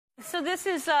So this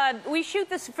is, we shoot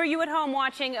this, for you at home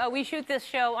watching, we shoot this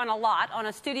show on a lot, on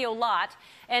a studio lot,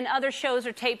 and other shows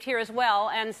are taped here as well,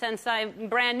 and since I'm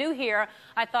brand new here,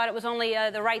 I thought it was only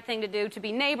the right thing to do to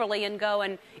be neighborly and go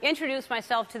and introduce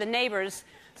myself to the neighbors.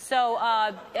 So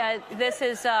this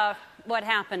is what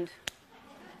happened.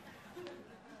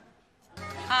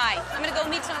 Hi, I'm going to go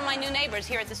meet some of my new neighbors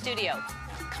here at the studio.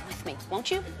 Come with me, won't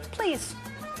you? Please.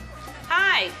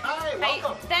 Hi. Hi,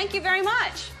 welcome. Thank you very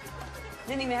much.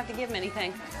 Didn't even have to give him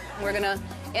anything. We're going to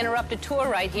interrupt a tour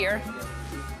right here.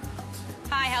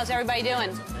 Hi, how's everybody doing?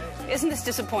 Isn't this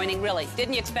disappointing, really?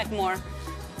 Didn't you expect more?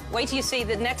 Wait till you see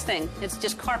the next thing. It's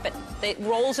just carpet.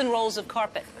 Rolls and rolls of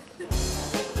carpet.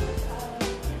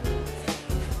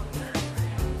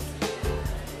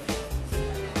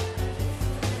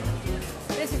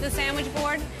 This is the sandwich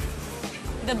board.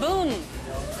 The boom.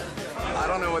 I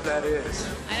don't know what that is.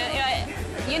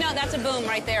 You know, that's a boom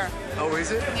right there. Oh,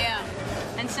 is it? Yeah.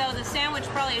 And so the sandwich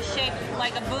probably is shaped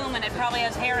like a boom, and it probably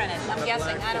has hair in it. I'm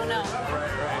guessing. I don't know.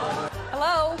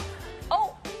 Hello?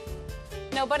 Oh,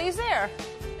 nobody's there.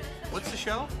 What's the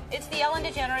show? It's the Ellen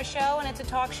DeGeneres Show, and it's a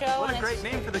talk show. What a great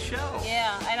name for the show.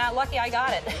 Yeah, and I'm lucky I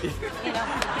got it. You know,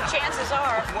 chances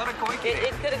are. What a coincidence.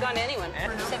 It could have gone to anyone.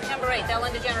 September 8th,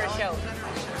 Ellen DeGeneres Show.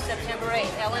 September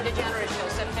 8th, Ellen DeGeneres Show.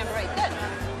 September 8th. Good.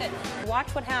 Good.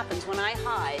 Watch what happens when I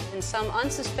hide and some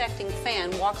unsuspecting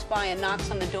fan walks by and knocks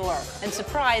on the door. And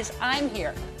surprise, I'm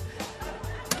here.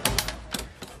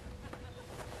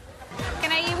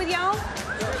 Can I eat with y'all?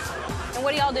 And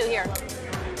what do y'all do here?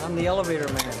 I'm the elevator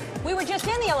man. We were just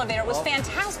in the elevator. It was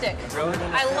fantastic. Really?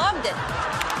 I loved it.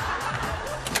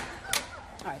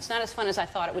 All right, it's not as fun as I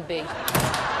thought it would be.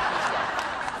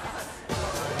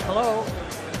 Hello.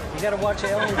 You got to watch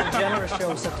the Ellen DeGeneres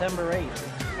Show September 8th.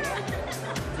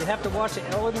 You have to watch the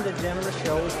Ellen DeGeneres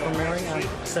Show is premiering on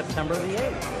September the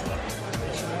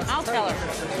 8th. I'll tell her.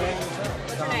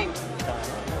 What's her name?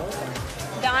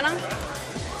 Donna?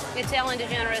 It's Ellen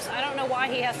DeGeneres. I don't know why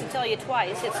he has to tell you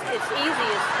twice. It's easy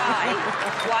as pie.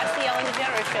 Watch the Ellen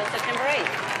DeGeneres Show September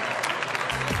 8th.